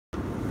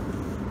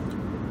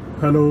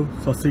Hello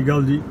ਸਤਿ ਸ਼੍ਰੀ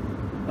ਅਕਾਲ ਜੀ।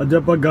 ਅੱਜ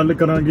ਆਪਾਂ ਗੱਲ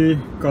ਕਰਾਂਗੇ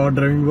ਕਾਰ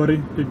ਡਰਾਈਵਿੰਗ ਬਾਰੇ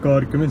ਕਿ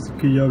ਕਾਰ ਕਿਵੇਂ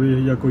ਸਿੱਖੀ ਜਾਵੇ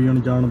ਜਾਂ ਕੋਈ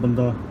ਅਣਜਾਣ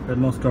ਬੰਦਾ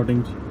ਪਹਿਲਾਂ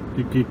ਸਟਾਰਟਿੰਗ 'ਚ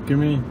ਕਿ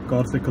ਕਿਵੇਂ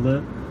ਕਾਰ ਸਿੱਖਦਾ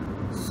ਹੈ।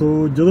 ਸੋ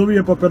ਜਦੋਂ ਵੀ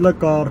ਆਪਾਂ ਪਹਿਲਾਂ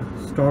ਕਾਰ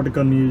ਸਟਾਰਟ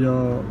ਕਰਨੀ ਹੈ ਜਾਂ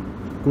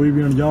ਕੋਈ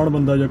ਵੀ ਅਣਜਾਣ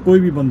ਬੰਦਾ ਜਾਂ ਕੋਈ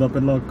ਵੀ ਬੰਦਾ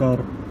ਪਹਿਲਾਂ ਕਾਰ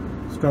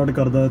ਸਟਾਰਟ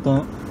ਕਰਦਾ ਹੈ ਤਾਂ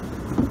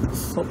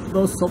ਸਭ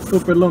ਤੋਂ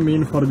ਪਹਿਲਾਂ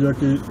ਮੇਨ ਫਰਜ਼ ਹੈ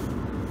ਕਿ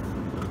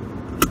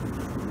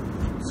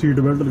ਸੀਟ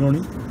ਬੈਲਟ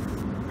ਲਗਾਉਣੀ।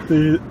 ਤੇ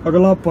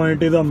ਅਗਲਾ ਪੁਆਇੰਟ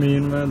ਇਹਦਾ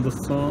ਮੇਨ ਮੈਂ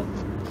ਦੱਸਾਂ,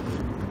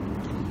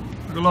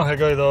 ਅਗਲਾ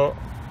ਹੈਗਾ ਇਹਦਾ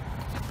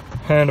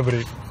हैंड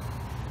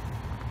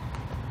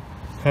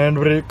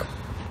ब्रेक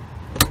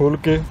खोल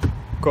के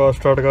कार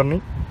स्टार्ट करनी,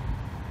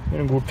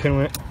 अंगूठे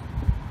में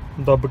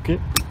दब के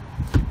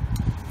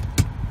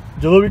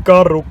जो भी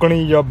कार रोकनी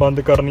या बंद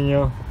करनी आ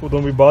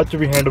उदों भी बाद च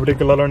भी हैंड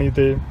ब्रेक ला लेनी,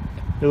 तो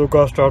जो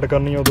कार स्टार्ट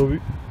करनी उदों भी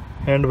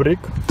हैंड ब्रेक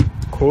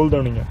खोल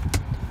देनी है।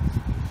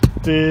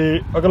 तो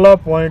अगला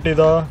पॉइंट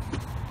इहदा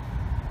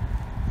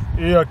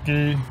यह कि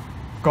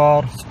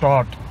कार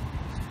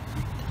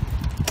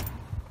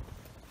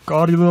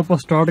जो आप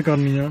स्टार्ट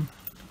करनी है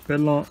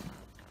पहला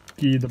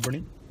की दबनी,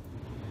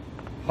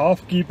 हाफ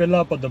की पहला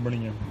आप दबनी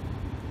है,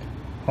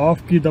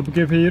 हाफ की दब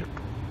के फिर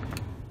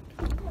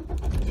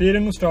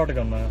इनू स्टार्ट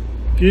करना है।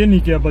 कि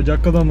नहीं कि आप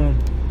यकदम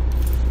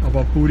आप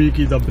पूरी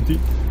की दबती,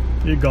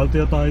 ये गलत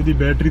है। तो यदी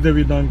बैटरी का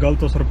भी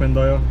गलत असर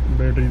पैंदा आ,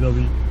 बैटरी का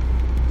भी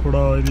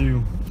थोड़ा यदी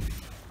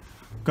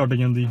घट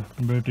जाती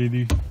बैटरी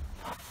की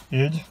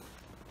एज।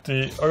 तो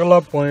अगला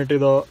पॉइंट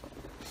इहदा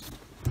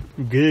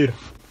गेयर,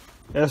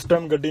 इस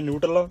टाइम गड्डी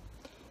न्यूट्रल आ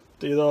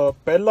तो इहदा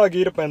पहला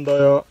गियर पैंदा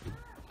आ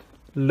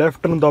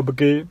लैफ्ट नूं दब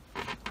के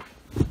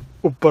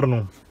उपर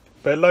नूं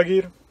पहला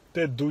गियर,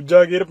 तो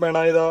दूजा गियर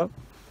पैना इहदा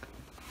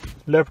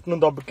लैफ्ट नूं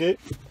दब के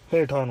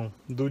हेठां नूं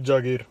दूजा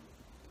गियर,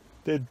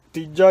 तो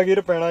तीजा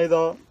गियर पैना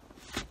इहदा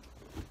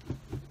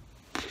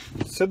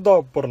सीधा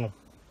उपर नूं,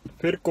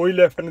 फिर कोई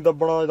लैफ्ट नहीं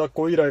दबना इहदा,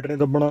 कोई राइट नहीं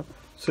दबना,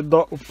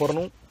 सीधा उपर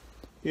नूं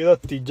इहदा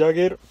तीजा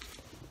गियर।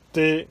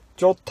 तो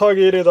चौथा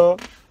गियर इहदा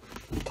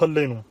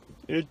थल्ले नूं,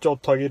 ये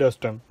चौथा गियर इस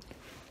टाइम।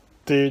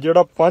 तो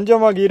जोड़ा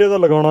पंजवां गियर इहदा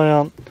लगाना आ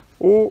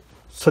वो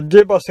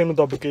सज्जे पासे नूं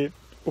दब के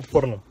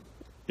उपर नूं,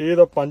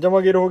 ये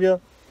पंजवां गियर हो गया।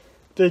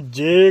 तो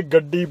जे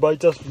गड्डी बाई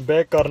चांस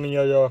बैक करनी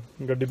है या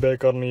गड्डी बैक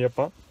करनी है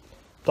आपां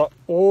तां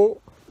वो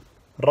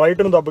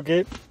राइट नूं दब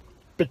के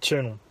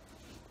पिछे नूं,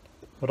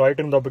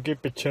 राइट नूं दब के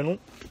पिछे नूं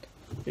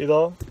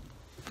इहदा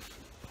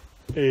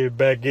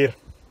बैक गियर।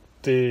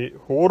 तो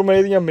होर मैं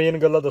इहदियां मेन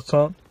गल्लां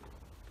दस्सां,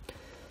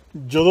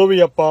 जदों भी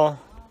आपां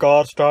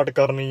कार स्टार्ट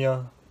करनी आ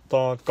तो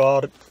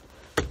कार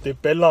ते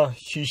पहला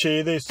शीशे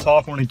ये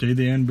साफ होने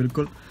चाहिए हैं,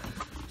 बिल्कुल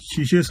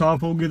शीशे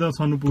साफ हो गए तो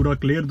सानू पूरा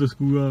क्लीयर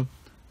दिसूगा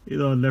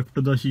इहदा लैफ्ट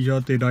का शीशा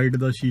तो राइट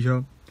का शीशा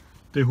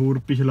तो होर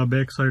पिछला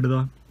बैक साइड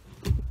का,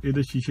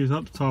 ये शीशे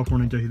सब साफ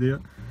होने चाहिए।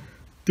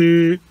 तो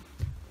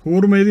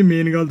होर मैं ये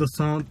मेन गल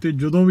दसां, तो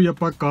जदों भी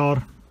आपां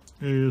कार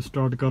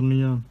स्टार्ट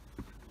करनी आ,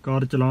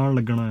 कार चलान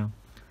लगना आ,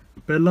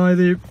 पहला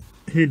ये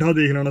हेठा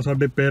देख लेना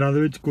साडे पैरों दे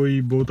विच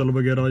कोई बोतल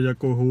वगैरह या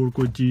कोई होर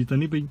कोई चीज़ तो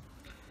नहीं पई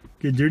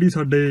कि जिहड़ी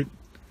साडे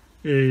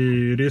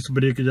रेस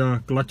ब्रेक या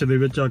क्लच दे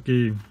विच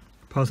आके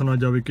फस ना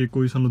जाए, कि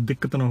कोई सानू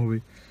दिक्कत ना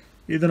होवे।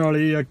 इहदे नाल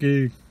इह आ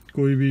कि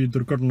कोई भी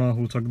दुर्घटना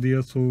हो सकती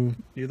है, सो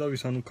इहदा भी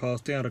सानू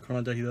खास ध्यान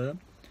रखना चाहिए है।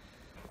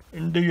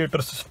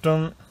 इंडीकेटर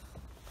सिस्टम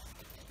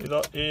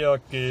इहदा इह आ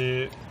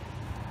कि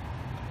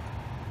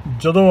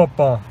जदों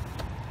आपां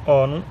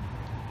आनू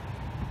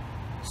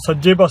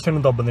सज्जे पासे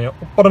नूं दबदे आ,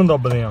 उपर नूं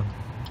दबदे आ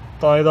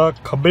तो यदा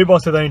खब्बे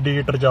पासे का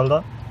इंडीकेटर चलता,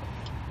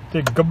 तो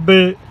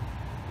गब्बे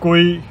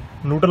कोई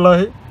न्यूट्रल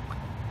है।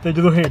 तो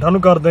जो हेठां नूं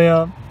करदे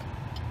आ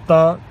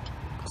तां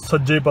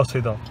सज्जे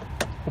पासे का,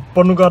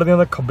 उपर नूं करदे आ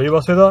तां खब्बे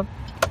पासे का,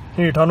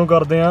 हेठां नूं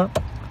करदे आ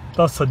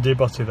तां सज्जे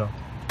पासे का।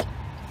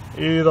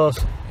 इहदा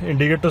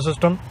इंडीकेटर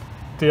सिस्टम।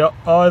 तो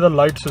आ इहदा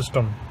लाइट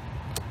सिस्टम,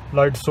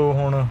 लाइट सो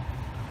हुण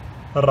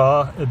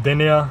राह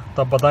दिन आ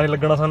तां पता नहीं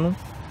लगना सानूं।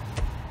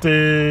 तो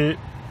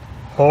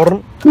हॉर्न,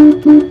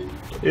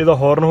 इहदा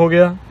हॉर्न हो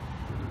गया।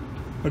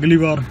 अगली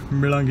बार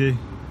मिलांगे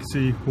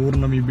किसी होर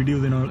नवीं वीडियो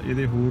दे नाल,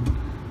 इहदे होर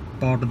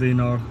पार्ट दे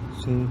नाल।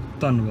 सो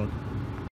धन्नवाद।